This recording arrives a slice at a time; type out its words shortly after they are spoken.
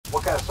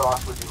What kind of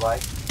sauce would you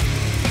like?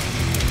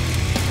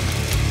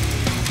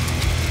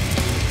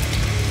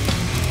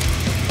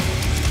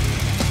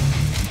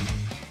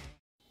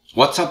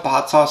 What's up,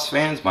 hot sauce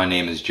fans? My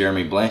name is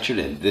Jeremy Blanchard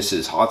and this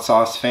is Hot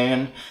Sauce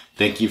Fan.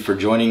 Thank you for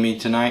joining me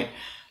tonight.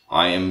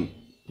 I am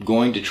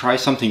going to try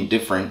something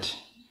different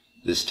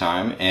this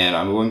time, and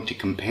I'm going to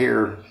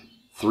compare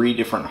 3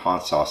 different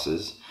hot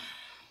sauces.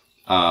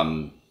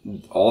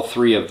 All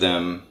 3 of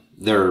them,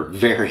 they're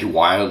very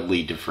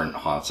wildly different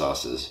hot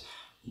sauces,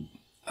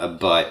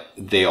 but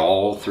they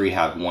all 3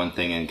 have one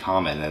thing in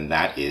common, and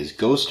that is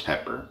ghost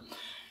pepper.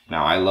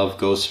 Now, I love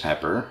ghost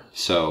pepper,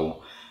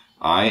 so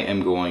I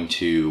am going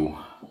to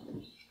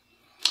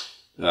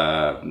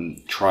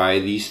try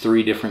these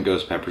 3 different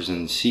ghost peppers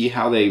and see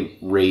how they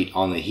rate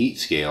on the heat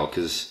scale,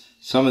 because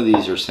some of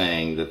these are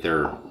saying that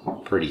they're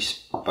pretty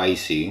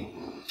spicy,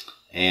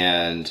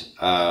 and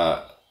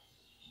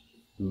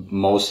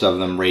most of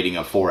them rating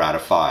a 4 out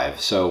of 5,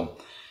 so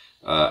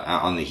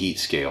on the heat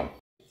scale.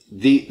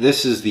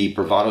 This is the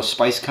Bravado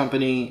Spice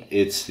Company.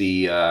 It's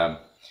the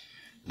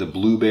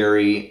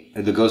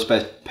ghost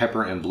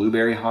pepper and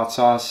blueberry hot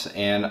sauce,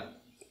 and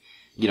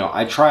you know,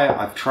 I've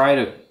tried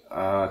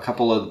a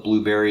couple of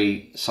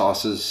blueberry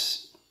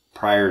sauces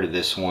prior to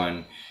this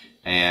one,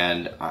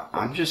 and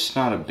I'm just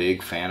not a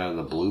big fan of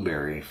the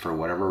blueberry for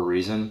whatever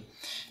reason.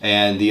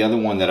 And the other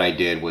one that I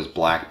did was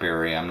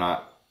blackberry.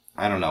 I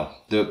don't know.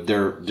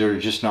 They're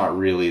just not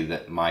really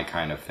my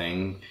kind of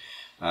thing.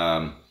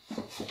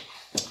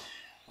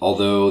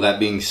 Although that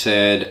being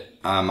said,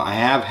 I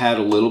have had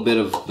a little bit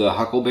of the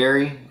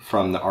huckleberry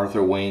from the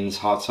Arthur Wayne's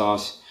hot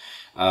sauce.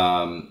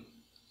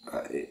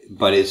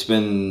 But it's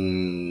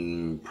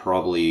been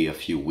probably a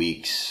few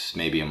weeks,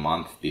 maybe a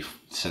month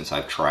since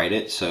I've tried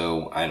it,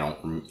 so I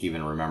don't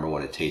even remember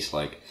what it tastes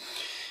like.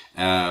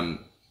 And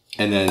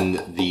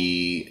then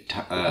the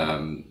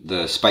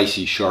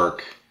Spicy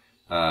Shark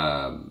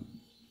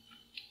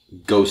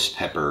Ghost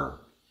Pepper,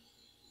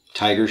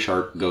 Tiger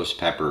Shark Ghost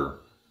Pepper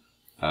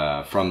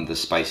from the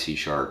Spicy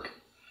Shark.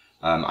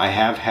 I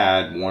have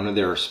had one of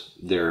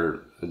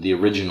the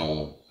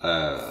original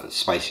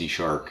Spicy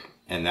Shark,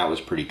 and that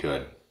was pretty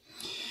good.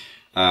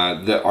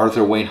 The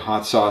Arthur Wayne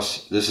hot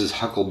sauce, this is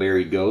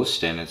Huckleberry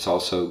Ghost, and it's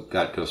also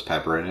got ghost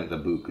pepper in it, the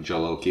Boot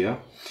Jolokia.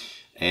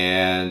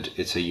 And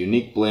it's a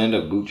unique blend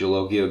of Boot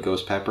Jolokia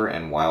ghost pepper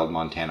and wild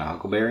Montana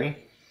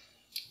huckleberry.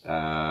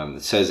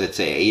 It says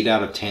it's a 8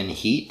 out of 10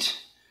 heat,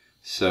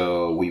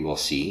 so we will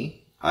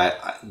see.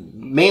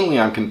 Mainly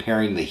I'm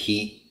comparing the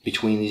heat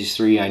between these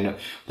 3. I know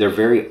they're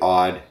very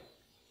odd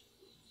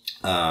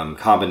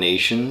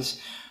combinations,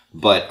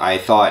 but I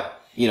thought,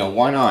 you know,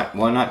 why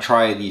not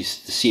try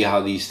these to see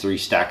how these 3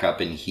 stack up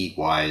in heat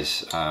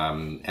wise.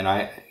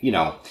 And you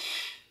know,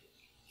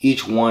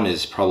 each one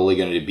is probably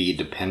going to be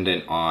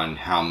dependent on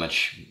how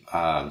much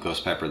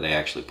ghost pepper they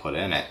actually put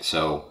in it.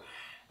 So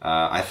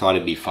I thought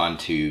it'd be fun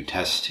to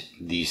test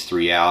these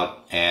 3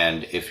 out.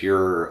 And if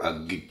you're a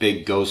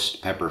big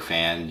ghost pepper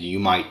fan, you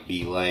might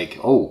be like,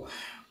 oh,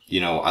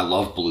 you know, I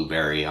love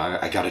blueberry.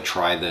 I got to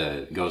try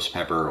the ghost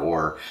pepper,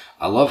 or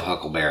I love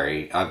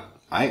huckleberry.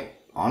 I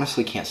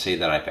honestly can't say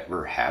that I've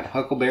ever had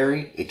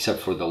huckleberry, except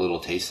for the little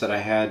taste that I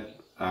had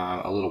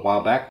a little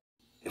while back.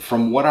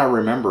 From what I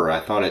remember, I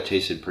thought it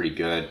tasted pretty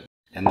good.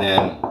 And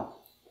then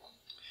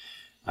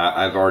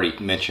I've already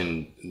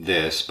mentioned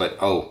this, but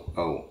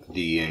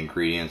the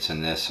ingredients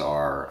in this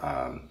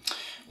are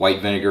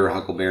white vinegar,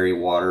 huckleberry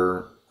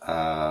water,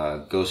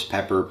 ghost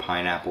pepper,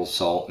 pineapple,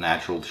 salt,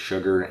 natural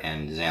sugar,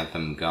 and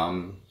xanthan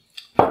gum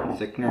for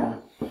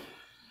thickener.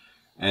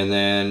 And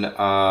then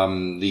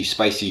the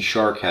Spicy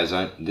Shark has,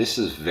 this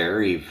is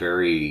very,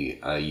 very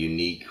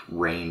unique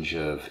range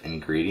of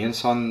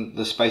ingredients on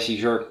the Spicy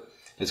Shark.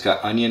 It's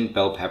got onion,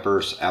 bell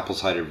peppers, apple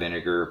cider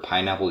vinegar,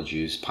 pineapple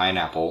juice,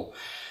 pineapple,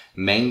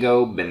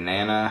 mango,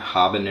 banana,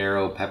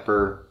 habanero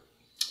pepper,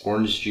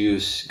 orange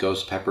juice,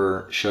 ghost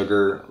pepper,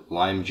 sugar,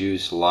 lime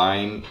juice,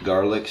 lime,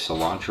 garlic,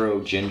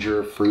 cilantro,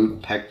 ginger,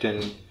 fruit,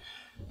 pectin,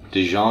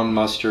 Dijon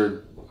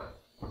mustard,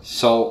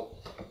 salt,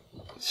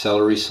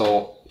 celery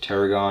salt,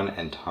 tarragon,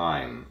 and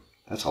thyme.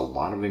 That's a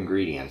lot of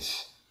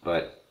ingredients,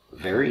 but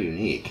very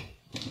unique.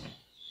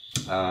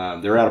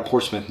 They're out of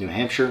Portsmouth, New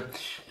Hampshire.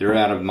 They're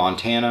out of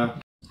Montana.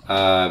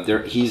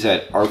 He's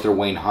at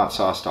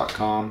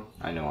arthurwaynehotsauce.com.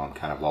 I know I'm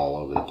kind of all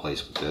over the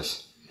place with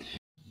this.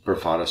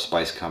 Bravado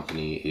Spice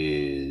Company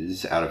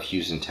is out of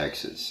Houston,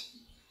 Texas.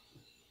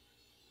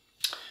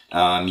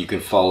 You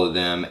can follow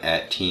them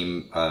at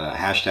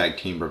hashtag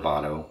Team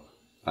Bravado.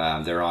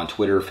 They're on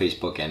Twitter,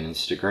 Facebook, and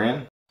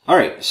Instagram.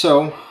 Alright,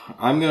 so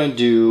I'm going to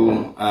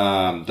do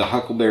the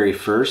Huckleberry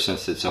first,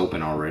 since it's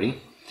open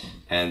already.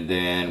 And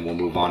then we'll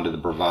move on to the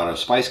Bravado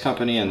Spice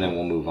Company, and then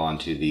we'll move on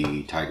to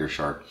the Tiger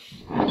Shark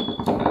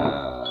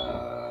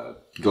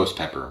Ghost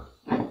Pepper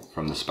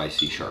from the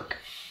Spicy Shark.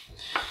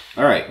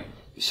 Alright,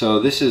 so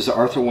this is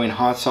Arthur Wayne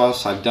Hot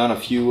Sauce. I've done a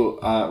few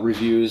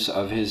reviews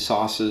of his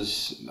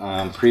sauces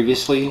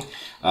previously.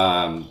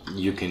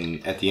 You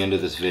can, at the end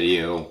of this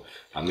video,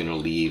 I'm going to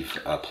leave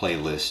a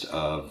playlist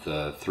of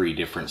the 3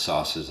 different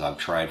sauces I've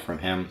tried from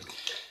him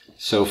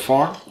so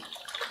far.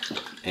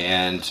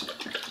 and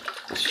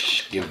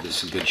let's give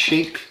this a good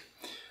shake.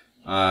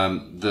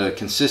 The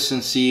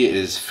consistency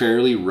is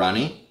fairly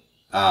runny,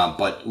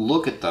 but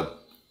look at the,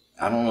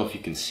 I don't know if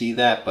you can see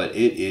that, but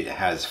it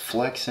has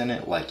flex in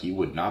it like you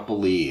would not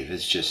believe.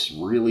 It's just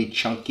really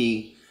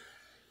chunky,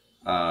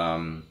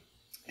 and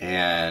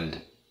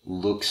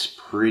looks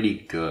pretty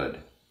good.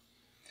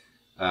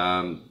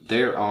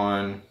 They're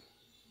on,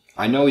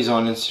 I know he's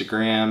on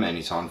Instagram and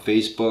he's on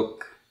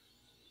Facebook.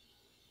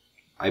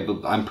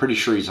 I'm pretty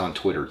sure he's on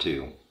Twitter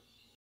too.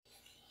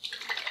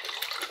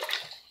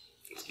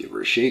 Let's give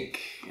her a shake.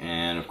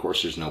 And of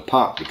course there's no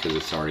pop because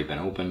it's already been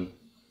open.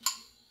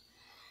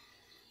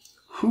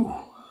 Whew.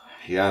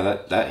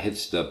 Yeah, that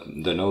hits the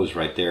nose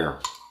right there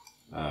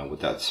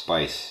with that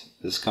spice.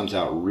 This comes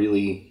out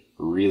really,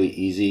 really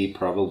easy.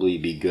 Probably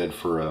be good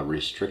for a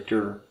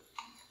restrictor,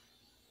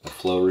 a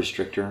flow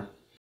restrictor.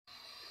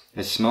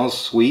 It smells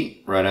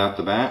sweet right out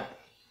the bat.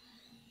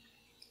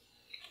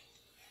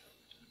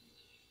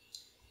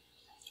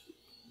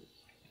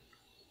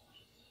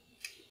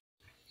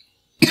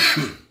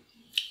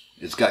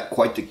 It's got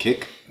quite the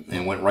kick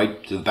and went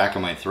right to the back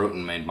of my throat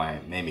and made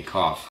me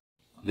cough.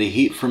 The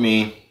heat for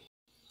me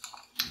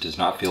does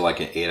not feel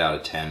like an 8 out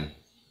of 10.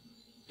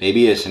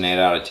 Maybe it's an 8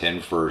 out of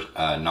 10 for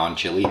a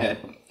non-chili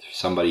head,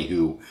 somebody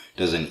who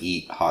doesn't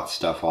eat hot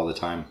stuff all the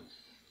time.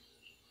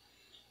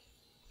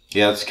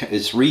 Yeah,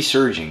 it's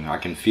resurging. I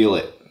can feel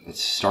it.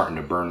 It's starting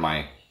to burn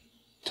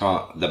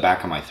the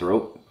back of my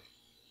throat.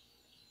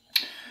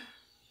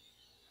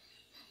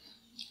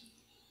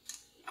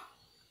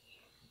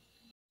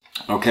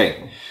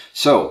 Okay,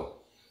 so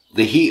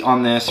the heat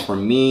on this for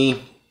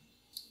me,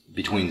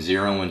 between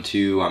 0 and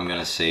 2, I'm going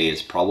to say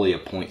it's probably a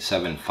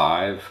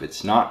 0.75.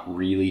 It's not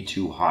really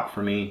too hot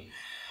for me.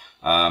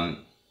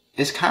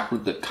 It's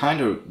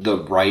kind of the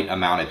right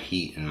amount of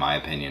heat in my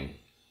opinion.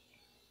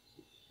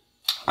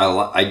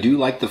 I do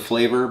like the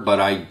flavor, but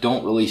I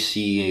don't really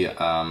see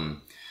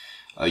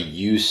a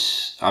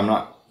use. I'm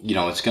not, you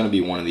know, it's going to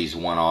be one of these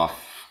one-off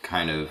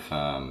kind of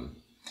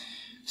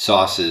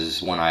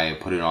sauces when I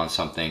put it on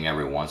something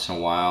every once in a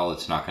while.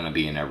 It's not going to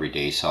be an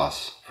everyday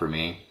sauce for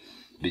me,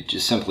 but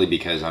just simply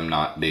because I'm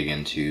not big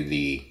into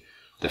the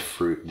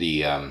fruit,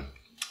 I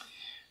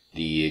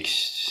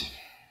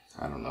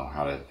don't know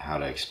how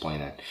to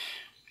explain it.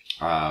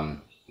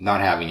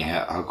 Not having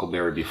a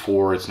huckleberry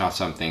before, it's not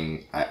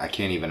something I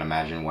can't even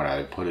imagine what I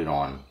would put it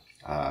on.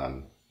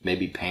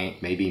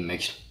 Maybe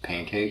mixed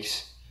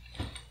pancakes.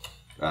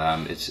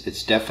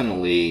 It's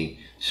definitely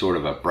sort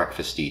of a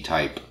breakfasty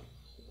type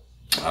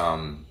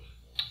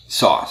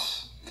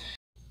sauce.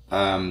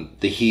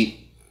 The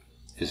heat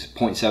is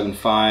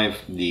 0.75.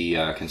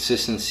 The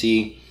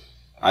consistency,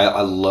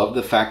 I love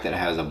the fact that it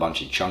has a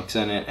bunch of chunks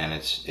in it, and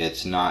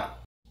it's not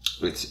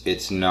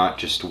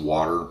just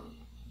water.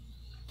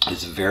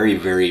 It's very,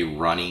 very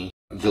runny.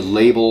 The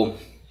label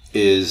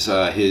is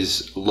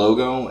his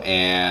logo,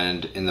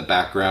 and in the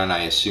background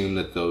I assume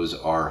that those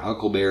are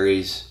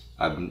huckleberries.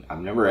 I've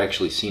never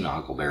actually seen a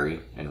huckleberry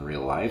in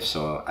real life,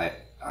 so it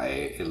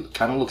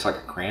kind of looks like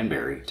a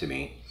cranberry to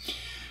me.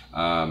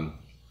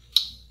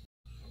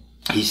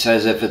 He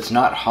says if it's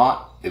not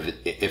hot,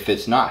 if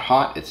it's not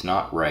hot, it's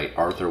not right.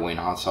 Arthur Wayne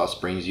Hot Sauce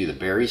brings you the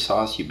berry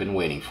sauce you've been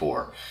waiting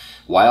for.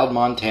 Wild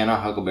Montana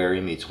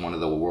huckleberry meets one of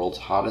the world's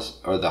hottest,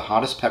 or the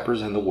hottest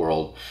peppers in the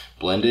world,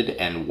 blended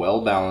and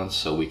well balanced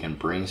so we can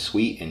bring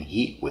sweet and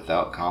heat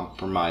without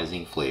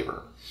compromising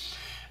flavor.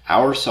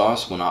 Our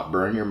sauce will not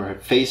burn your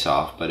face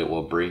off, but it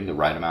will bring the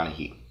right amount of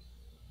heat.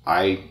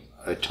 I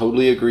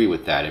totally agree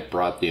with that. It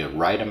brought the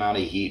right amount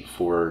of heat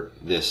for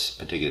this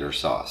particular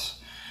sauce.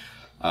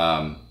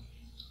 Of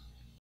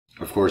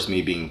course,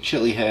 me being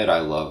chili head, I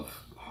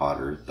love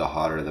hotter. The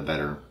hotter, the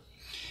better.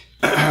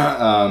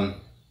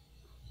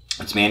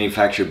 It's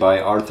manufactured by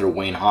Arthur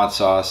Wayne Hot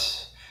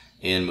Sauce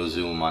in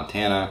Missoula,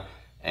 Montana,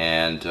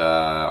 and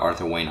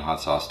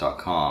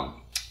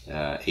ArthurWayneHotSauce.com.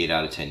 8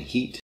 out of 10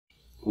 heat.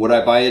 Would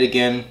I buy it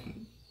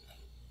again?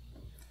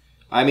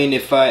 I mean,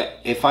 if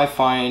I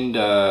find,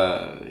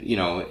 you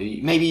know,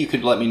 maybe you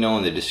could let me know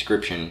in the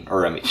description,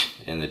 or I mean,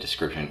 in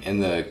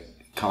the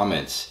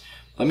comments.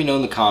 Let me know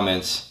in the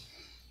comments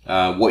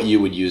what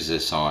you would use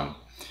this on,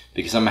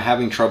 because I'm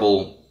having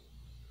trouble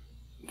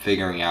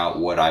figuring out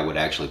what I would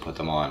actually put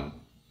them on.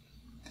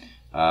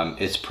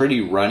 It's pretty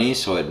runny,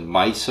 so it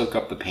might soak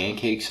up the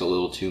pancakes a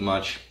little too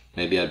much.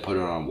 Maybe I'd put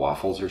it on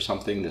waffles or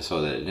something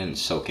so that it didn't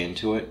soak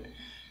into it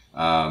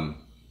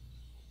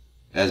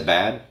as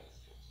bad.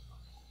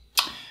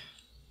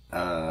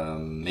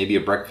 Maybe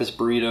a breakfast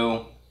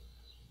burrito.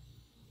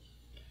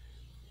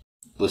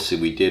 Let's see,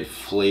 we did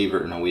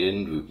flavor. No, we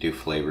didn't do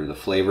flavor. The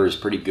flavor is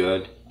pretty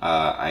good.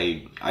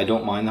 I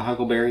don't mind the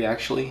huckleberry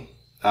actually,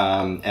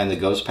 and the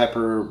ghost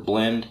pepper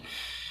blend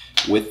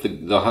with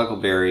the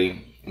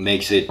huckleberry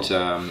makes it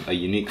a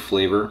unique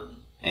flavor.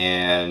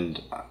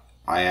 And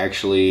I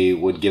actually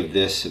would give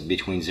this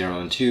between 0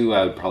 and 2.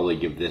 I would probably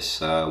give this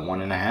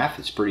 1.5.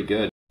 It's pretty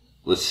good.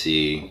 Let's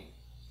see,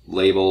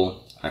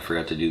 label. I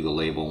forgot to do the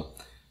label.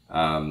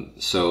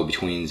 So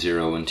between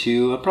 0 and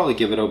 2, I'd probably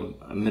give it a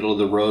middle of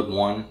the road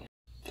 1.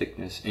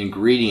 thickness.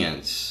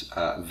 Ingredients: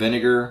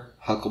 vinegar,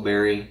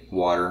 huckleberry,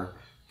 water,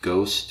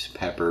 ghost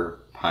pepper,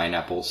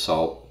 pineapple,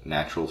 salt,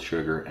 natural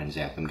sugar, and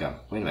xanthan gum.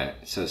 Wait a minute,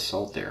 it says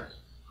salt there,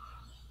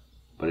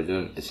 but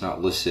it's not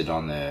listed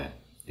on the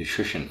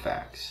nutrition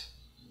facts.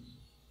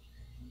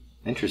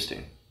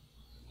 Interesting.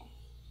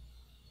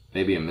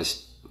 Maybe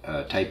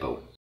a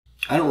typo.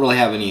 I don't really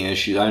have any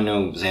issues. I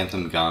know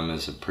xanthan gum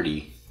is a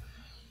pretty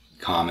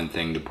common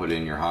thing to put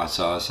in your hot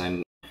sauce.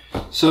 And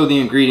so the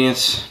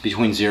ingredients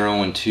between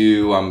 0 and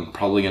 2, I'm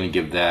probably going to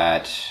give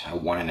that a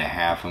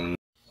 1.5. And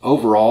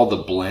overall, the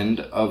blend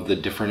of the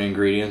different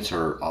ingredients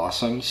are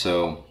awesome.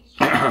 So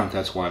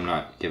that's why I'm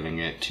not giving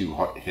it too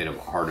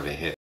hard of a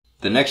hit.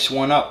 The next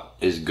one up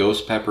is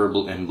ghost pepper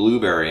and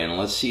blueberry. And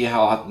let's see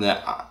how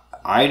that...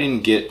 I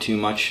didn't get too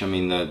much. I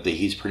mean, the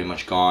heat's pretty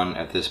much gone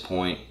at this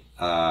point.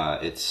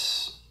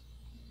 It's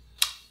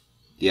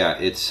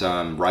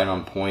right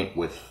on point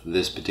with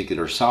this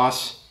particular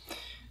sauce.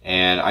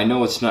 And I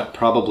know it's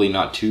probably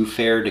not too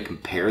fair to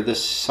compare the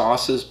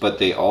sauces, but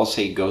they all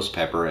say ghost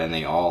pepper and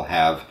they all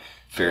have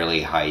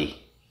fairly high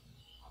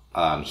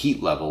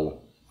heat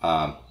level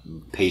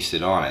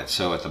pasted on it.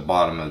 So at the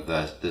bottom of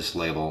this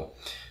label,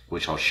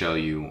 which I'll show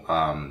you,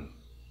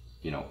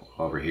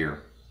 over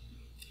here,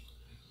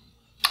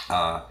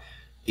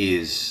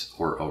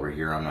 or over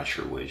here, I'm not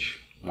sure which,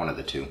 one of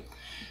the two.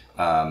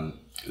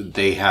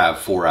 They have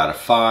 4 out of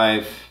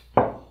 5.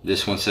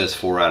 This one says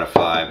 4 out of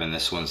 5, and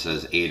this one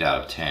says 8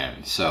 out of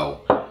 10.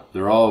 So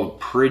they're all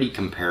pretty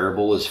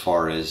comparable as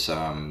far as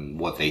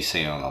what they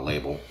say on the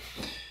label.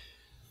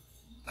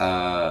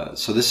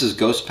 So this is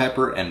Ghost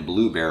Pepper and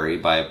Blueberry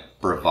by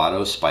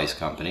Bravado Spice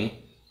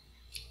Company.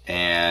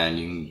 And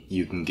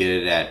you can get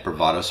it at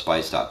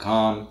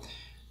bravadospice.com.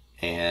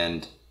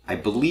 And I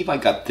believe I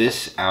got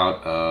this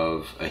out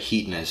of a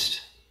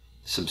Heatonist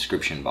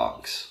subscription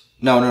box.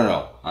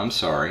 No, I'm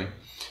sorry.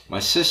 My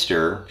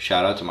sister,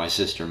 shout out to my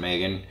sister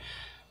Megan,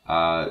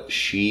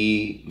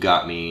 she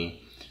got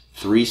me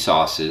 3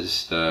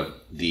 sauces,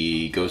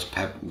 the ghost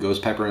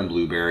pepper and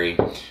blueberry,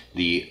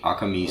 the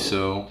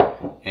akamiso,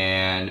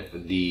 and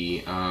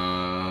the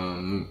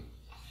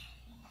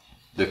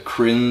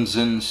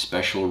Crimson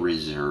Special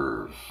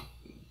Reserve.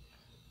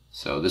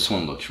 So this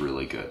one looks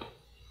really good.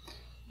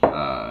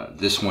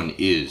 This one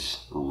is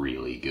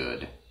really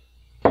good.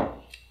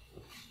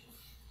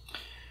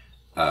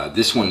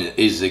 This one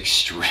is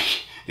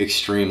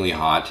extremely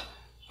hot.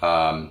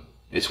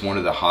 It's one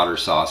of the hotter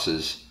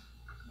sauces.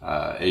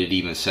 It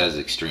even says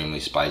extremely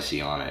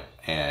spicy on it.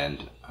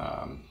 And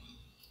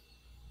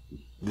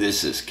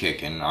this is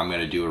kicking. I'm going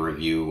to do a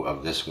review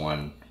of this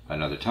one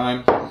another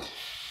time.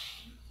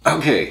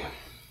 Okay,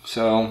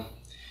 so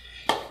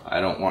I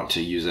don't want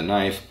to use a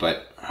knife,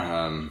 but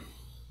I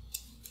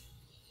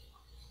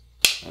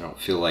don't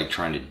feel like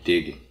trying to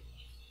dig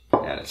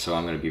at it, so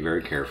I'm going to be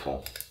very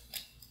careful.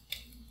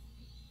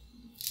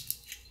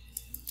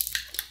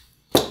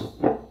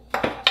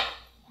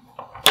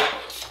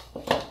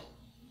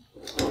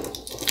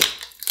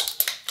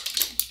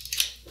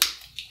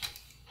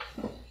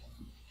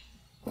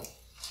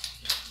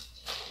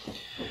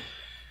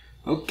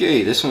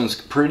 Okay, this one's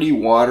pretty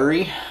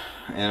watery,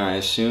 and I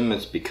assume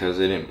it's because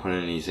I didn't put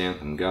any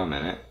xanthan gum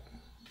in it.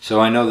 So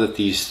I know that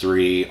these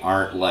 3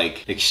 aren't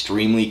like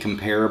extremely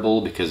comparable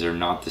because they're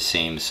not the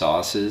same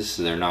sauces.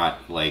 They're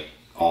not like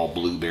all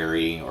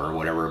blueberry or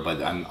whatever,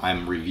 but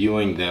I'm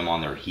reviewing them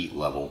on their heat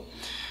level.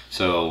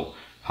 So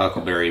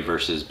huckleberry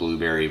versus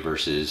blueberry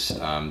versus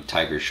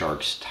Tiger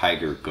Shark's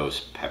Tiger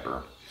Ghost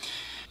Pepper.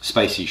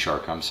 Spicy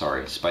Shark, I'm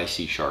sorry.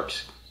 Spicy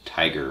Shark's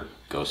Tiger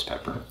Ghost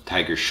Pepper.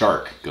 Tiger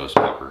Shark Ghost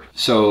Pepper.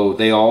 So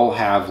they all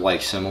have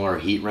like similar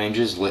heat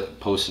ranges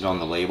posted on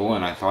the label,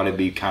 and I thought it'd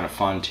be kind of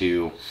fun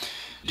to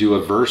do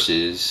a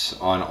versus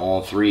on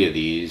all 3 of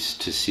these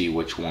to see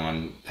which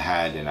one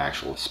had an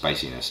actual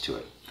spiciness to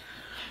it.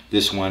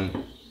 This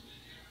one,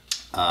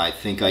 I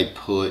think I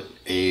put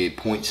a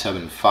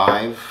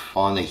 0.75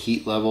 on the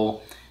heat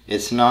level.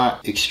 It's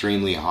not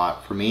extremely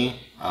hot for me.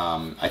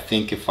 I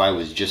think if I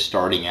was just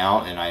starting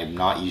out and I'm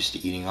not used to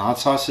eating hot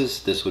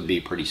sauces, this would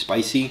be pretty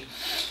spicy.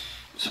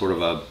 Sort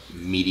of a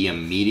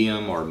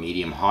medium or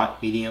medium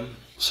hot medium.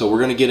 So we're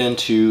going to get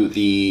into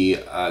the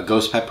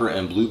Ghost Pepper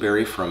and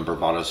Blueberry from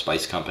Bravado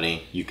Spice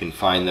Company. You can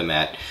find them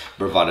at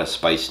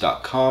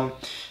bravadospice.com.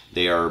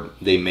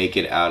 They make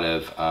it out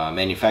of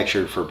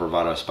manufactured for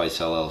Bravado Spice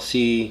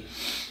LLC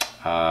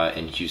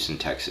in Houston,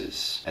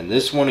 Texas. And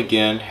this one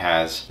again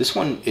this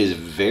one is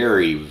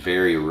very,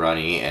 very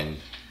runny, and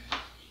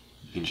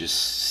you can just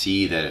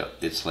see that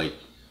it's like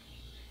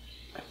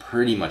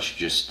pretty much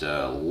just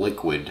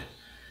liquid.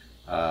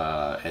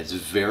 It's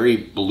very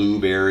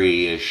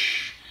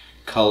blueberry-ish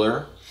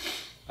color,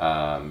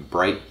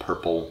 bright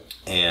purple,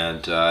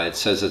 and it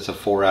says it's a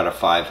 4 out of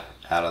 5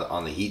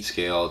 on the heat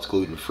scale. It's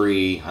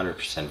gluten-free,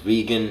 100%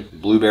 vegan.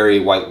 Blueberry,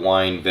 white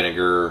wine,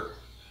 vinegar,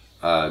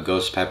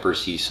 ghost pepper,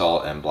 sea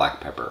salt, and black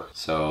pepper.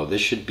 So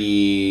this should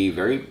be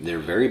they're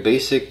very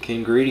basic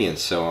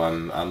ingredients, so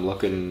I'm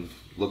looking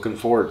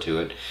forward to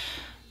it.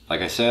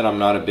 Like I said, I'm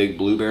not a big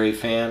blueberry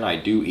fan. I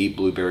do eat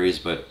blueberries,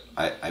 but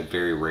I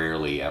very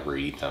rarely ever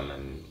eat them,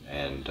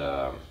 and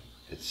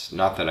it's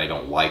not that I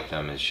don't like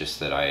them, it's just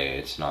that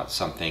it's not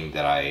something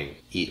that I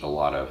eat a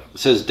lot of. It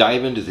says,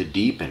 dive into the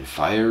deep and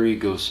fiery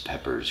ghost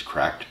peppers,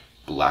 cracked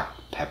black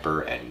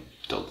pepper, and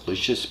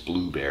delicious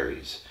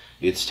blueberries.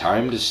 It's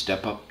time to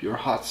step up your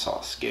hot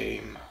sauce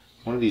game.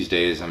 One of these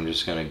days I'm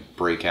just going to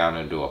break out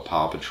into a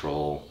Paw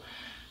Patrol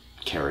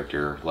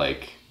character,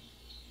 like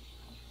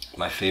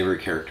my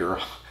favorite character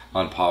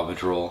on Paw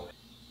Patrol.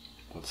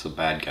 What's the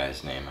bad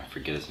guy's name? I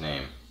forget his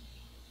name.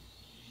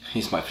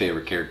 He's my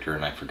favorite character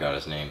and I forgot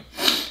his name.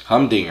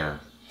 Humdinger.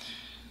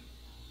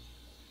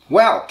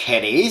 Well,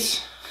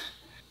 kiddies,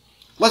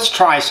 let's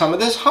try some of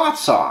this hot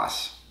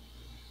sauce.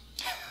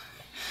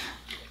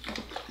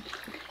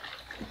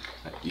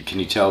 Can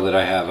you tell that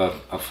I have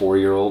a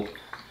 4-year-old?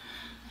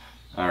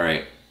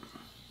 Alright,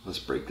 let's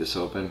break this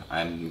open.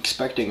 I'm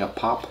expecting a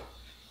pop.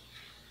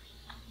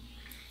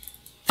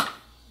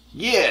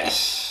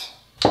 Yes!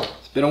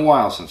 It's been a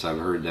while since I've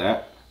heard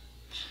that.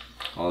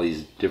 All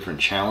these different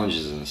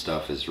challenges and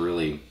stuff has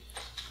really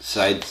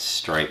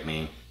sideswiped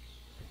me.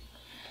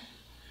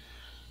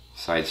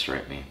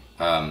 Sideswiped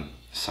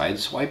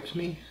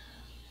me?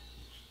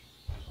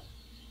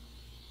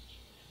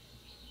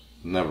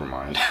 Never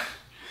mind.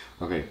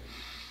 Okay.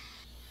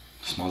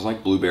 Smells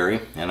like blueberry,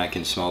 and I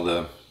can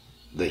smell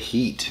the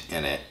heat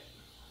in it.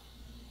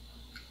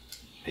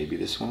 Maybe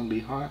this one will be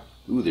hot.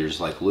 Ooh,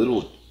 there's like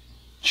little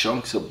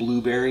chunks of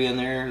blueberry in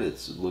there.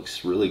 That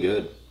looks really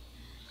good.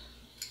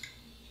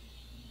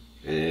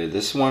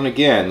 This one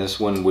again,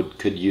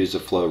 could use a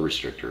flow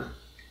restrictor.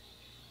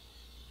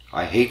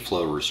 I hate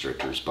flow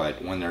restrictors,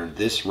 but when they're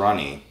this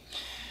runny,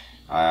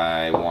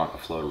 I want a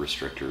flow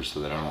restrictor so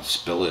that I don't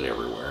spill it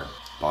everywhere.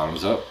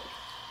 Bottoms up.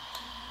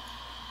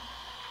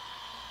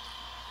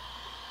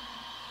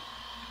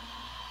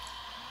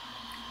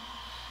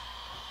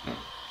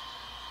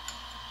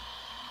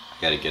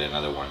 I gotta get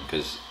another one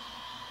because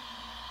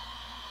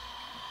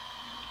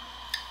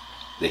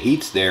the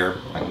heat's there.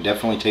 I can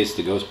definitely taste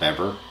the ghost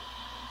pepper.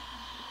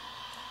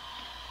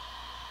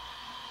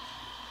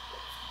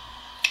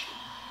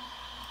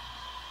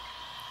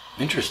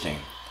 Interesting.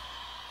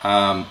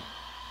 Yeah,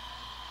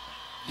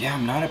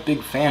 I'm not a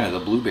big fan of the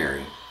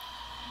blueberry.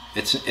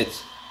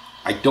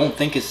 I don't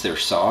think it's their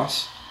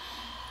sauce.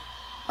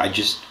 I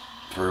just,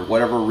 for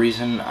whatever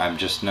reason,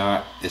 it's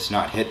not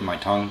hitting my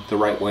tongue the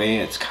right way.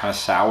 It's kind of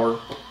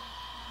sour.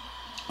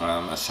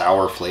 A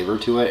sour flavor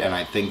to it, and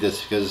I think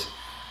that's because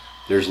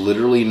there's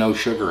literally no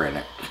sugar in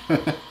it.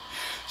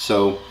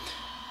 So,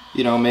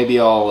 you know, maybe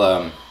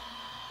I'll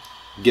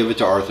give it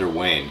to Arthur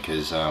Wayne,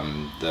 because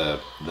the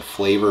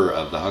flavor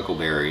of the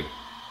huckleberry,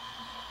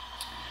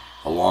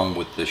 along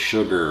with the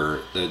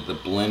sugar, the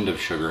blend of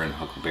sugar and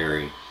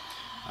huckleberry,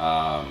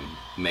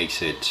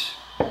 makes it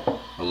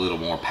a little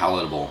more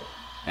palatable.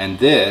 And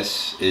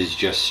this is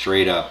just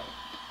straight up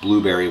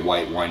blueberry,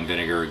 white wine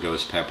vinegar,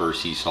 ghost pepper,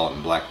 sea salt,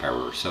 and black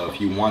pepper. So if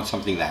you want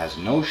something that has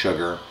no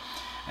sugar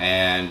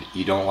and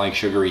you don't like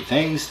sugary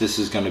things, this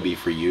is going to be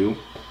for you.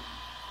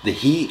 The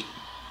heat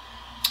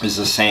is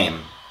the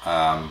same,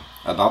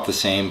 about the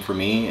same for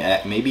me,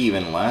 maybe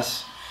even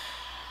less.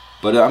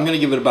 But I'm going to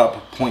give it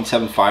about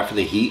 0.75 for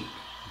the heat.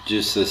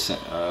 Just this,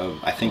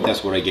 I think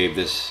that's what I gave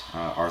this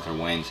Arthur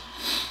Wayne's.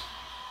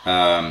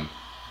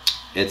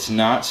 It's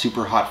not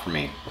super hot for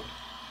me.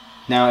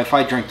 Now, if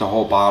I drink the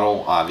whole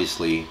bottle,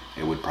 obviously,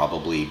 it would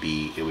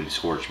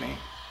scorch me.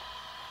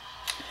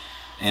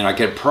 And I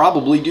could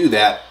probably do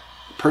that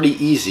pretty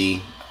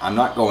easy. I'm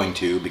not going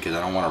to, because I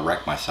don't want to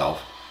wreck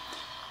myself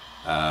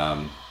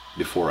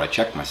before I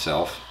check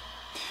myself.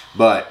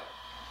 But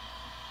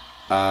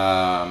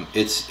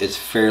it's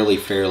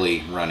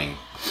fairly running.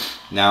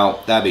 Now,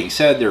 that being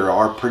said, there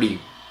are pretty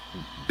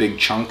big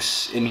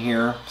chunks in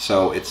here,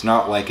 so it's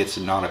not like it's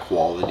not a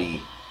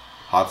quality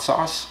hot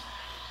sauce.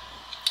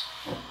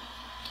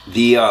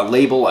 The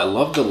label, I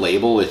love the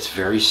label. It's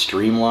very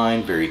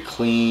streamlined, very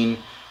clean,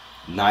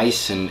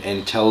 nice, and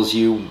it tells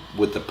you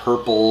with the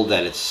purple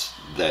that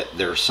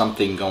there's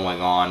something going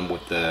on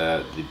with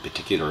the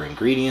particular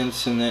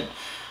ingredients in it.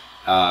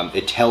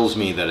 It tells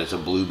me that it's a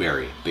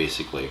blueberry,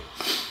 basically.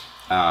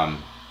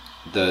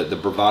 The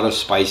Bravado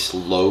Spice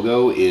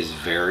logo is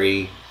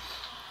very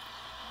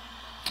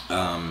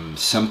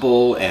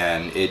simple,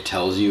 and it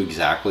tells you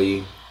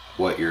exactly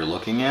what you're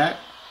looking at.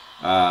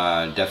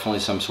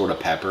 Definitely some sort of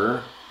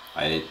pepper.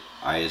 I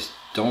just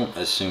don't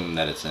assume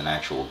that it's an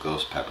actual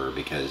ghost pepper,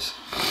 because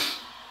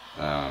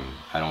I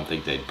don't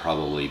think they'd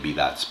probably be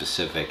that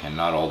specific, and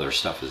not all their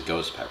stuff is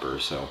ghost pepper.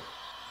 So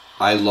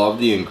I love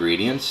the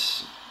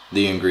ingredients.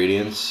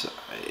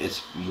 It's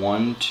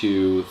 1,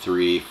 2,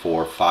 3,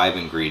 4, 5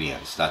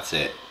 ingredients. That's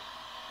it.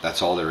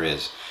 That's all there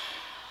is.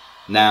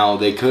 Now,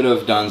 they could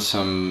have done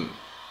some...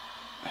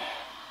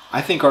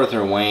 I think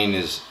Arthur Wayne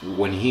is,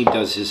 when he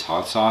does his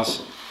hot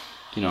sauce,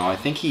 you know, I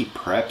think he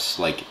preps,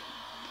 like,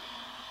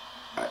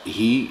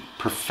 he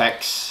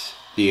perfects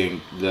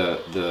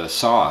the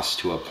sauce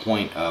to a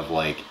point of,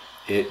 like,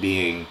 it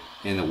being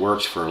in the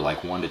works for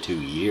like 1 to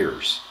 2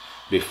 years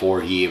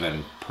before he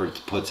even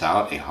puts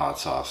out a hot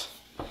sauce.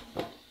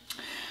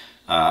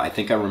 I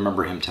think I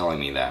remember him telling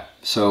me that.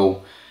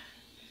 So,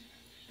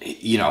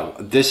 you know,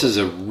 this is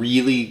a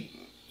really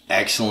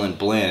excellent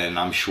blend, and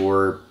I'm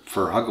sure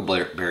for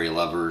Huckleberry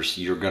lovers,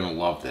 you're going to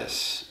love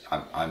this.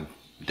 I'm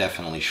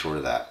definitely sure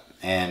of that.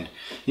 And,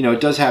 you know,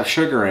 it does have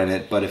sugar in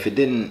it, but if it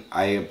didn't,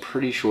 I am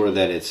pretty sure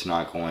that it's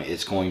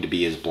going to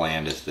be as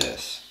bland as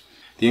this.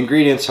 The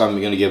ingredients, I'm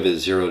going to give it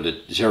 0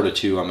 to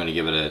 2. I'm going to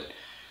give it a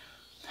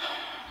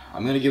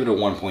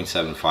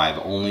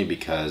 1.75, only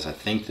because I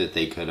think that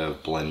they could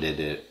have blended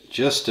it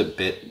just a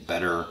bit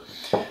better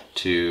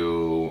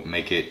to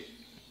make it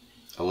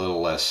a little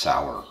less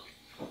sour.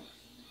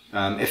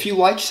 If you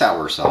like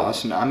sour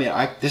sauce, I mean,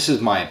 this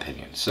is my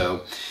opinion.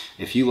 So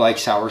if you like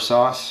sour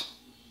sauce,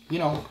 you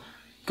know,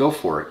 go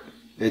for it.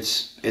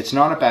 It's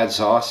not a bad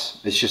sauce.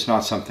 It's just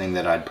not something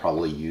that I'd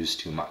probably use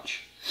too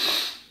much.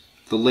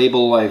 The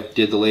label, I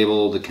did the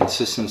label. The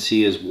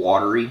consistency is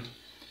watery,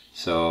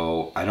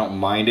 so I don't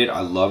mind it.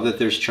 I love that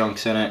there's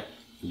chunks in it.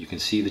 You can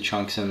see the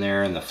chunks in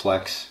there and the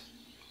flecks.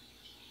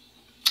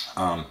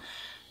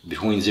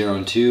 Between 0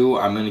 and 2,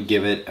 I'm going to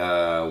give it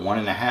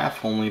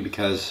 1.5, only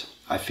because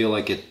I feel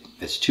like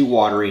it's too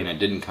watery and it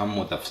didn't come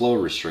with a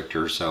flow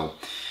restrictor. So,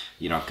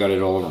 you know, I've got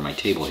it all over my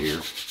table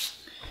here.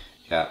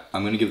 Yeah,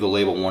 I'm going to give the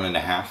label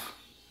 1.5.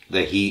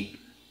 The heat,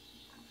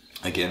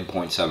 again,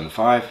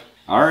 0.75.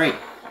 All right,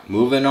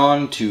 moving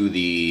on to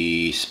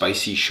the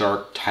Spicy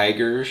Shark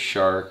Tiger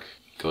Shark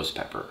Ghost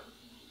Pepper.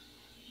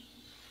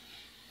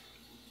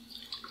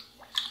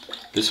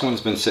 This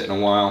one's been sitting a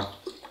while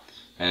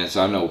and it's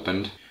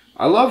unopened.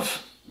 I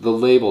love the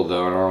label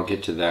though, and I'll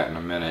get to that in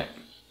a minute.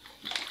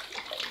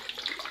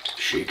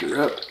 Shake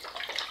her up.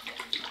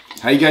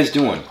 How you guys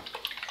doing?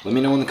 Let me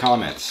know in the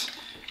comments.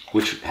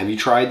 Have you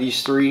tried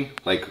these 3?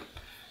 Like,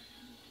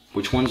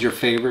 which one's your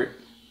favorite?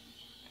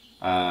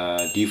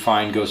 Do you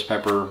find ghost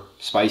pepper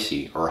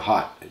spicy or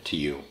hot to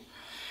you?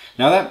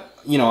 Now that,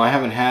 you know, I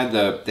haven't had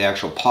the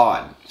actual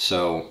pod,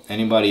 so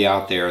anybody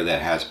out there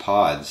that has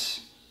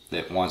pods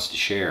that wants to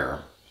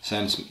share,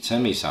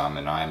 send me some,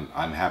 and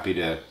I'm happy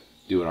to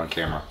do it on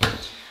camera.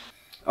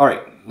 All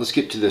right, let's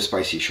get to the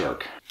Spicy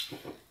Shark.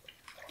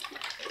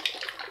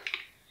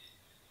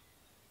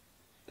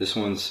 This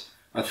one's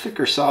a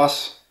thicker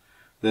sauce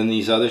than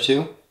these other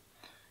 2.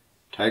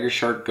 Tiger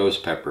Shark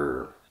Ghost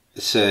Pepper.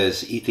 It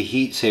says, eat the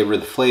heat, savor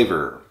the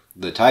flavor.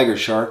 The Tiger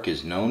Shark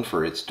is known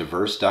for its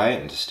diverse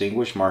diet and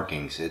distinguished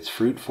markings. Its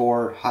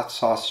fruit-forward hot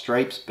sauce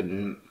stripes, but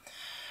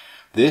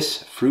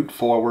this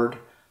fruit-forward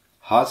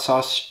hot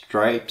sauce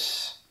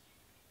stripes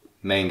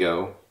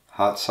mango,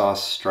 hot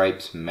sauce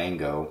stripes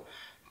mango,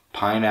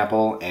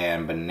 pineapple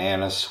and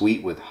banana,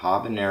 sweet with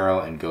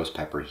habanero and ghost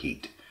pepper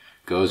heat.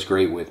 Goes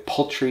great with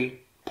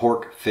poultry,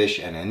 pork, fish,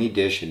 and any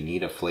dish in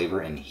need of flavor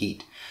and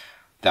heat.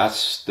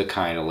 That's the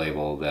kind of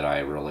label that I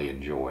really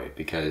enjoy,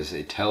 because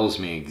it tells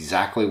me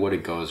exactly what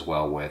it goes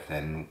well with,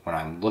 and when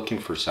I'm looking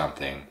for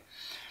something,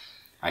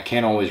 I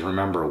can't always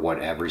remember what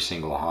every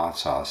single hot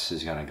sauce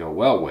is going to go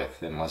well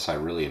with unless I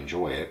really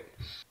enjoy it.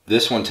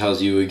 This one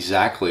tells you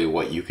exactly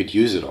what you could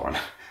use it on,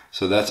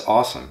 so that's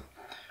awesome.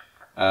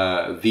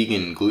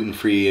 Vegan,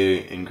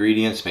 gluten-free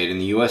ingredients made in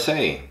the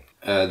USA.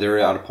 They're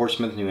out of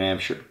Portsmouth, New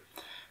Hampshire,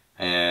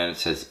 and it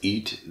says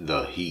eat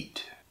the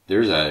heat.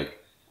 There's a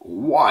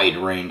wide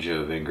range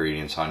of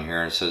ingredients on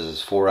here, and it says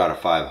it's 4 out of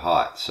 5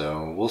 hot,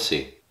 so we'll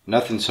see.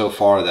 Nothing so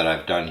far that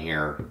I've done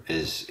here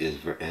has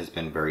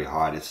been very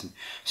hot. It's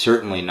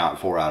certainly not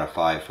 4 out of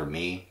 5 for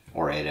me,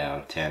 or 8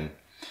 out of 10.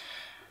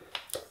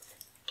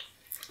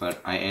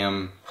 But I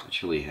am a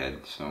chili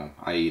head, so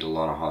I eat a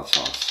lot of hot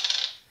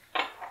sauce.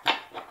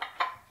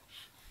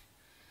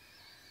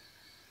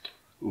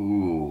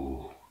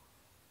 Ooh.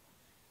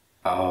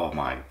 Oh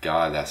my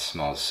god, that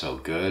smells so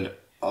good.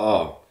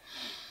 Oh.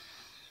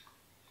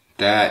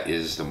 That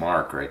is the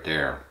mark right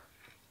there.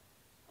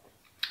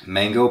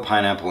 Mango,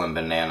 pineapple, and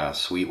banana,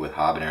 sweet with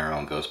habanero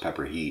and ghost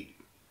pepper heat.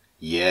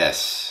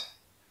 Yes.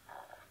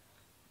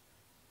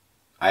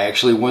 I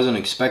actually wasn't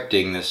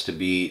expecting this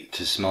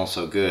to smell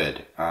so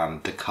good.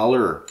 The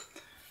color,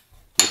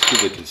 let's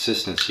do the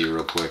consistency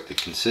real quick. The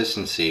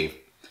consistency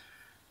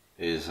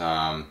is,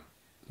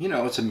 you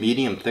know, it's a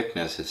medium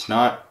thickness. It's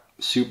not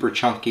super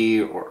chunky,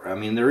 or, I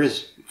mean, there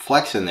is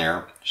flex in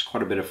there. There's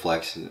quite a bit of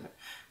flex.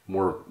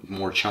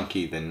 More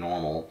chunky than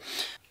normal.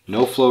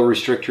 No flow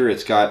restrictor.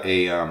 It's got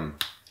a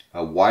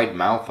wide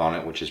mouth on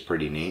it, which is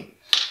pretty neat.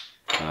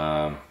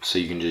 So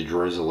you can just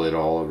drizzle it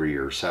all over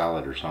your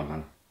salad or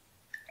something.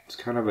 It's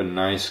kind of a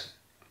nice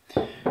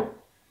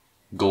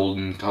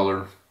golden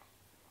color.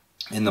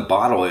 In the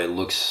bottle, it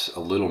looks a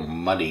little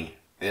muddy.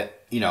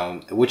 You know,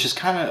 which is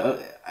kind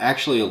of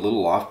actually a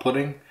little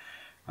off-putting.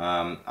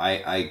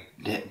 I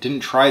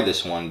didn't try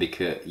this one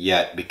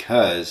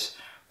because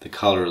the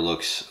color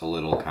looks a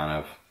little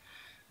kind of,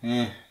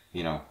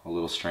 you know, a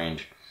little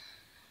strange.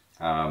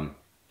 I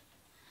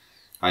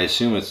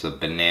assume it's the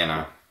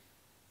banana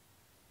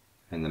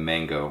and the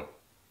mango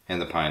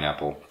and the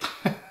pineapple.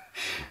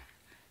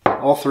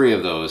 All 3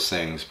 of those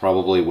things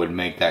probably would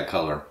make that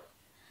color.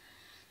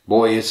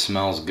 Boy, it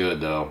smells good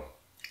though.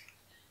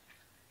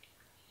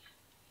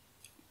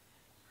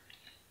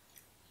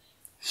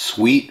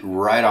 sweet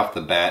right off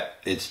the bat.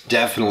 It's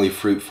definitely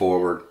fruit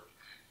forward.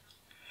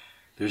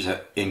 There's an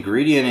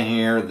ingredient in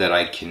here that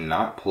I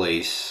cannot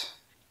place.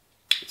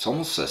 It's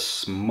almost a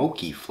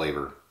smoky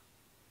flavor.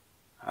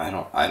 I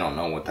don't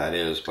know what that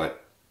is,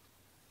 but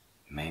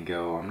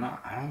mango,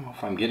 I don't know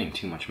if I'm getting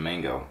too much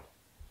mango.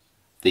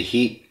 The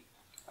heat,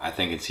 I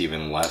think it's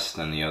even less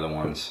than the other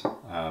ones,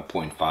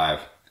 0.5.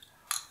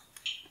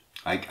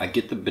 I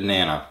get the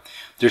banana.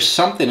 There's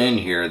something in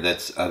here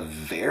that's a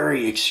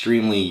very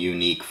extremely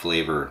unique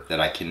flavor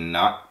that I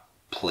cannot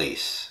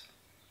place.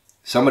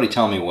 Somebody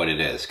tell me what it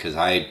is, because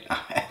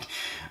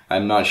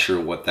I'm not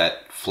sure what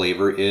that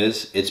flavor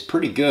is. It's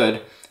pretty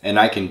good, and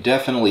I can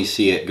definitely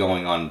see it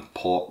going on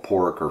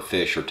pork or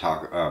fish or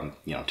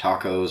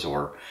tacos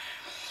or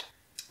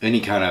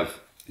any kind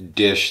of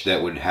dish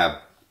that would have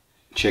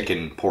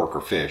chicken, pork,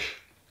 or fish.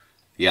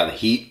 Yeah, the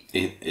heat,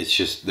 it's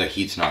just, the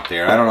heat's not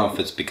there. I don't know if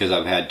it's because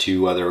I've had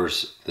 2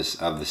 others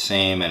of the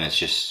same and it's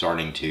just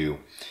starting to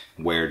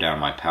wear down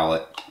my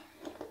palate.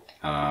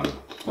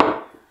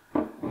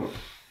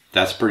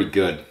 That's pretty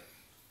good.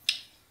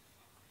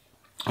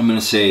 I'm going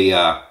to say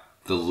the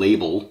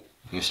label.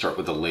 I'm going to start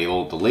with the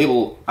label. The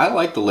label, I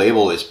like the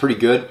label. It's pretty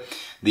good.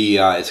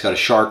 It's got a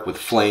shark with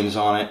flames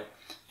on it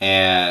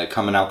and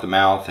coming out the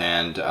mouth,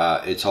 and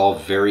it's all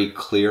very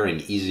clear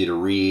and easy to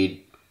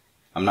read.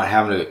 I'm not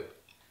having to,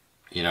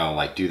 you know,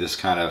 like do this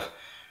kind of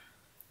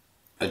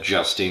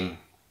adjusting.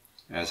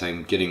 As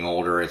I'm getting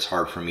older, it's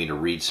hard for me to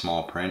read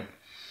small print.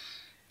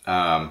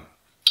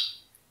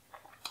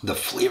 The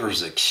flavor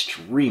is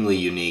extremely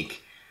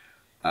unique.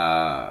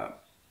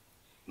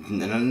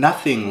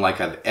 Nothing like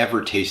I've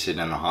ever tasted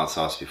in a hot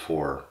sauce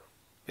before.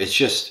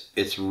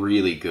 It's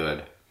really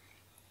good.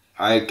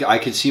 I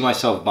could see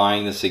myself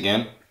buying this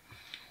again.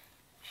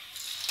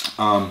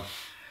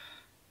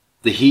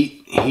 The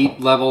heat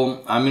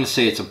level, I'm going to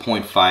say it's a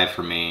 0.5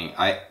 for me.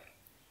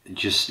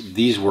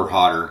 These were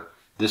hotter.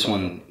 This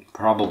one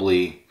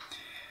probably,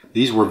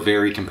 these were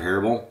very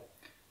comparable.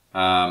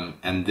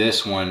 And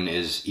this one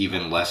is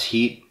even less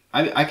heat.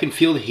 I can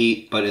feel the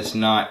heat, but it's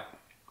not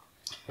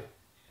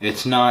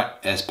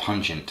as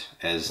pungent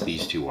as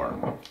these two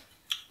are.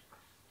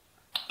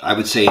 I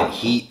would say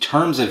in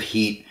terms of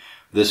heat,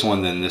 this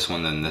one, then this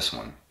one, then this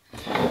one.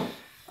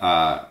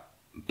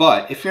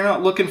 But if you're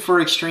not looking for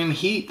extreme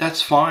heat,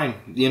 that's fine.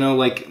 You know,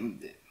 like,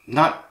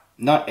 not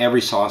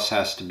every sauce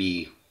has to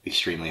be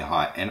extremely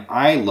hot. And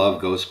I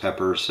love ghost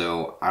pepper,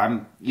 so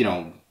you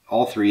know,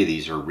 all 3 of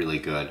these are really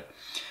good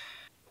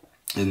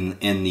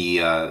in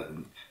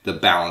the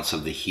balance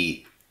of the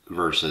heat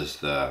versus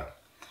the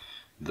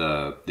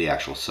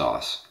actual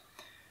sauce.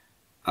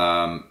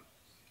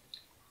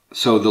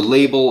 So the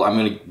label, I'm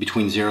going to,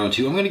 between 0 and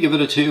 2, I'm going to give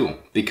it a 2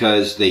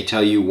 because they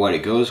tell you what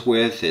it goes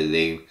with.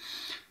 They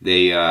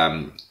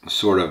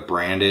sort of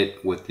brand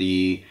it with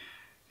the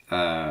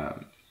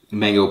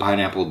mango,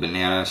 pineapple,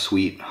 banana,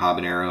 sweet,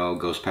 habanero,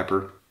 ghost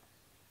pepper.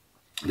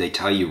 They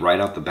tell you right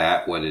off the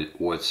bat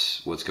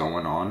what's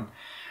going on.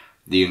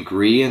 The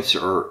ingredients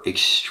are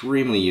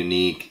extremely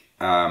unique.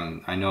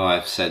 I know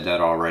I've said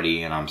that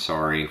already, and I'm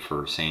sorry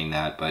for saying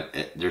that, but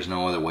there's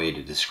no other way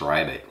to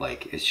describe it.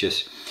 Like,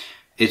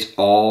 it's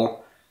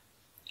all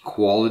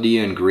quality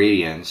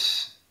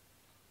ingredients,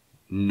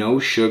 no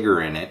sugar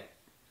in it,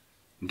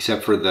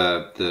 except for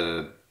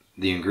the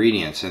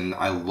ingredients. And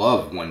I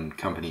love when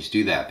companies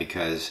do that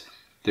because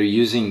they're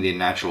using the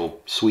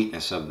natural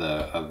sweetness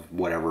of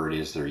whatever it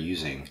is they're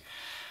using.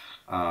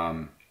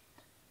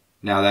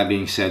 Now that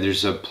being said,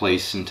 there's a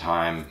place and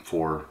time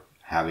for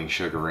having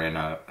sugar in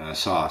a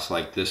sauce.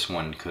 Like this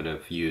one could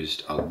have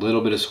used a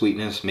little bit of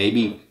sweetness,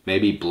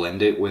 maybe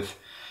blend it with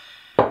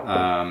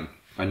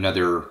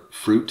another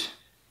fruit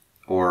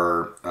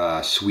or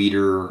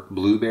sweeter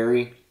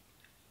blueberry.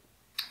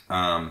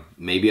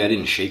 Maybe I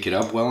didn't shake it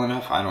up well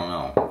enough, I don't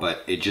know,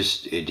 but it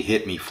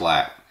hit me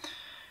flat.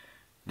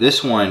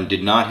 This one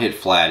did not hit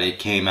flat. It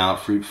came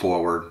out fruit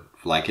forward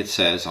like it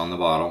says on the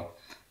bottle.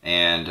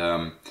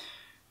 And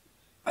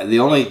the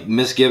only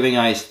misgiving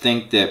I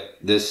think that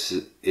this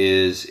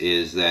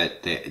is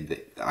that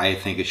I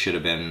think it should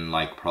have been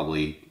like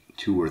probably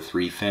 2 or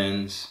 3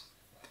 fins.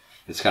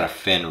 It's got a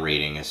fin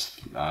rating. It's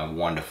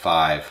 1 to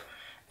 5,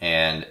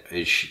 and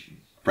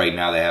right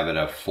now they have it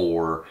at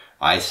 4.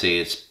 I say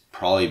it's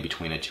probably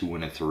between a 2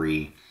 and a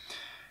 3.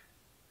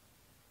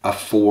 A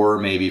 4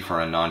 maybe for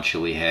a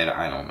non-chili head.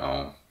 I don't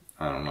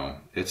know.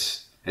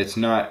 It's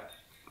not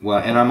well,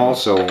 and I'm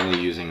also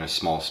only using a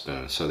small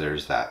spoon, so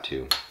there's that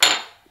too.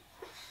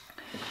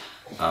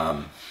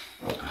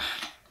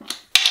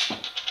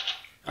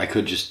 I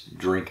could just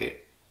drink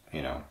it,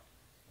 you know,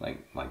 like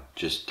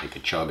just take a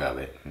chug of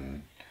it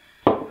and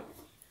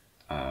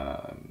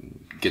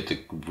get the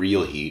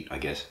real heat, I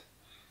guess.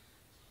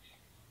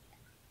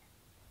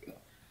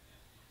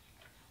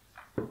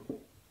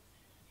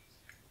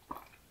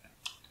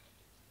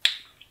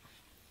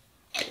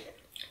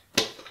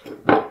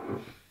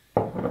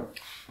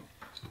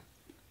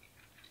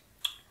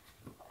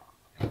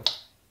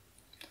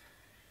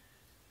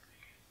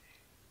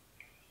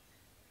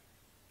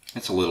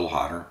 It's a little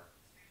hotter.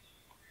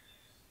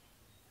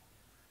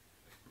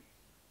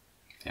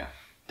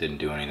 didn't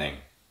do anything.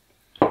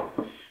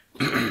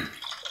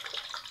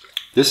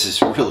 This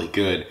is really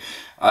good.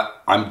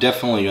 I'm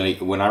definitely going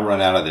to, when I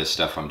run out of this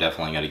stuff, I'm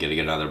definitely going to get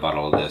another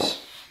bottle of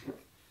this.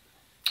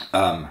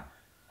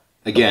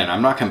 Again,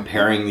 I'm not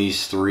comparing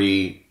these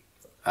three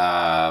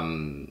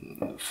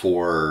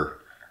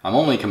I'm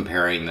only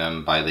comparing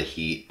them by the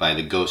heat, by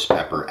the ghost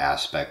pepper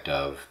aspect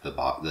of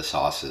the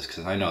sauces,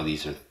 because I know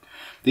these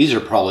are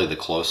probably the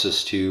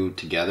closest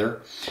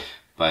together.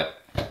 But,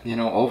 you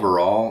know,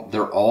 overall,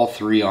 they're all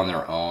three on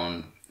their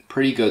own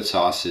pretty good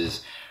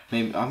sauces.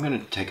 Maybe I'm going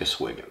to take a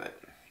swig of it.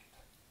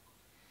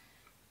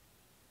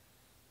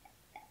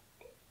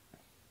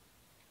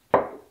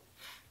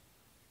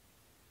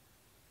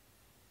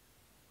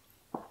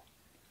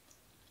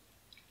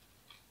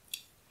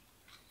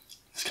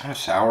 It's kind of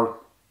sour.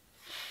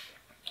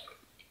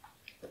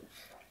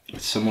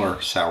 It's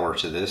similar sour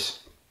to this,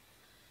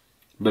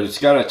 but it's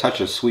got a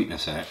touch of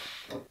sweetness in it.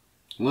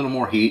 A little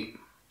more heat.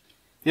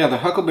 Yeah, the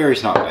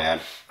huckleberry's not bad.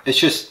 It's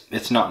just,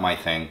 it's not my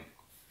thing.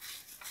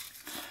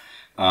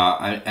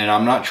 And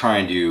I'm not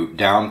trying to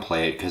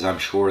downplay it, because I'm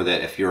sure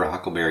that if you're a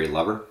huckleberry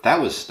lover, that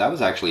was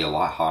actually a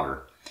lot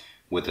hotter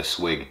with a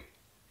swig.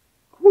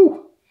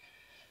 Woo!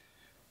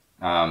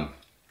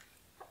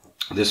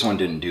 This one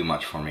didn't do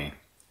much for me.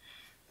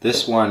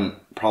 This one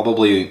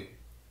probably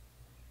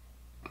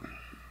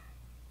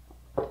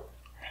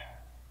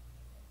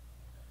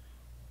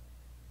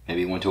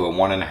maybe went to a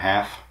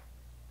 1.5.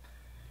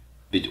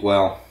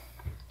 Well,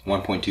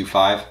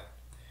 1.25.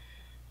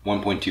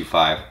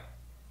 1.25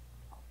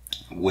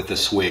 with a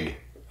swig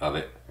of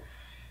it.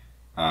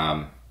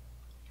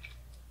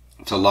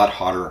 It's a lot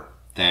hotter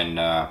than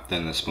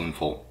the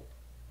spoonful.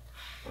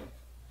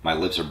 My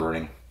lips are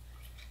burning.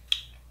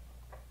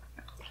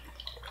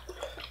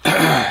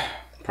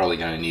 Probably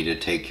gonna need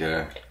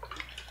to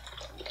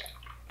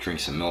drink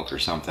some milk or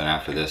something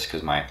after this,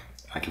 because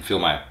I can feel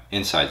my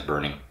insides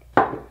burning.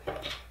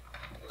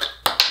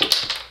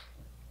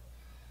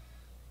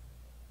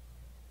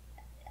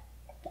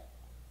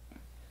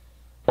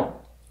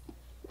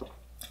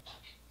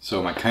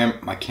 So my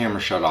camera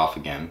shut off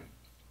again.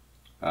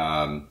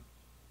 I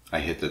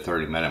hit the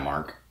 30-minute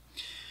mark.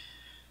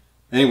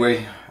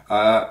 Anyway,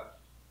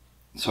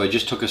 so I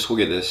just took a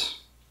swig of this,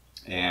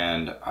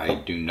 and I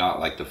do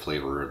not like the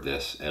flavor of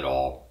this at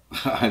all.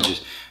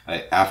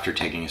 After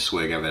taking a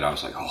swig of it, I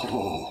was like,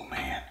 oh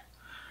man,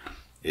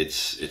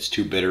 it's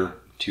too bitter,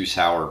 too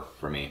sour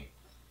for me.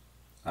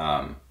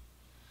 I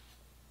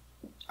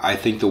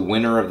think the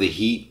winner of the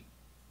heat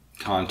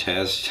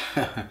contest,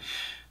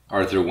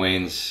 Arthur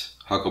Wayne's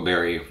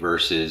Huckleberry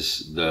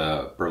versus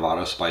the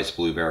Bravado Spice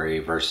Blueberry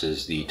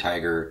versus the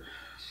Tiger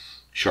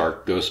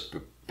Shark Ghost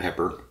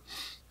Pepper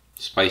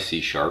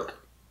Spicy Shark.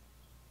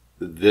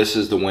 This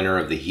is the winner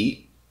of the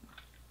heat.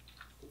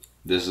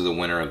 This is the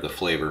winner of the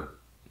flavor.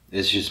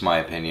 It's just my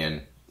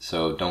opinion,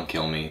 so don't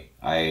kill me.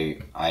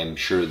 I'm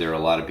sure there are a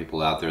lot of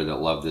people out there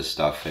that love this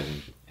stuff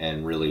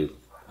and really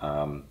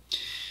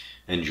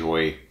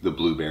enjoy the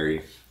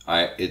blueberry.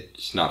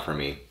 It's not for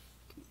me.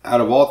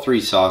 Out of all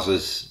three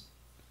sauces,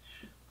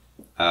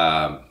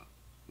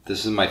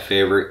 this is my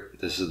favorite.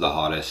 This is the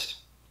hottest.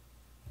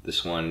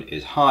 This one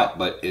is hot,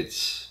 but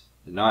it's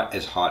not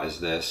as hot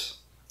as this.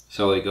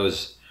 So it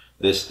goes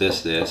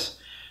this,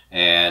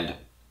 and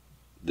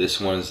this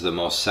one's the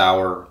most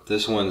sour.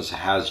 This one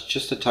has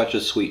just a touch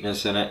of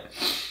sweetness in it,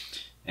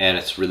 and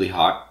it's really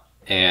hot.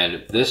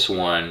 And this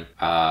one,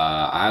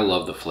 I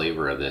love the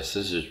flavor of this.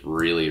 This is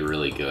really,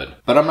 really good.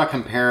 But I'm not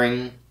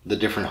comparing the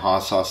different hot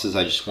sauces.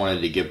 I just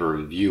wanted to give a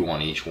review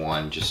on each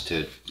one, just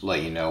to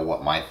let you know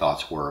what my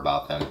thoughts were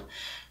about them.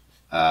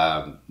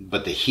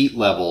 But the heat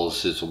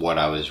levels is what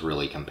I was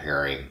really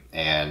comparing,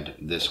 and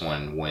this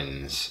one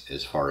wins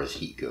as far as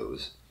heat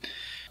goes.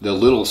 The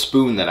little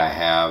spoon that I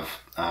have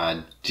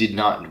did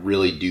not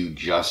really do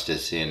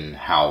justice in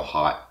how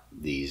hot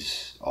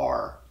these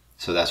are.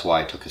 So that's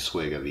why I took a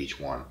swig of each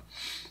one.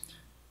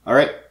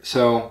 Alright,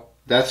 so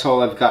that's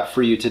all I've got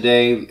for you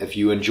today. If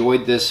you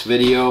enjoyed this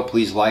video,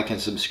 please like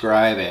and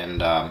subscribe,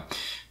 and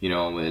you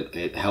know,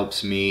 it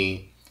helps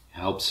me,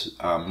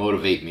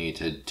 motivate me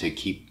to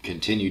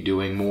continue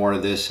doing more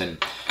of this.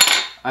 And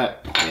I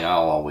mean,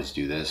 I'll always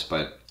do this,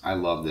 but I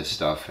love this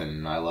stuff,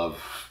 and I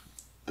love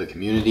the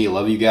community. I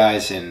love you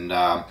guys, and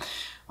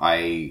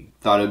I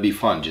thought it'd be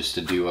fun just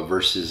to do a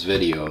versus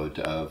video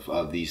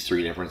of these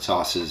three different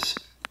sauces.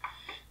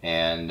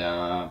 And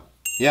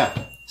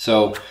yeah,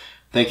 so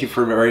thank you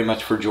very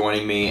much for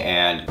joining me,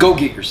 and go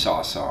get your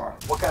sauce on.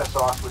 What kind of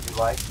sauce would you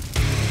like?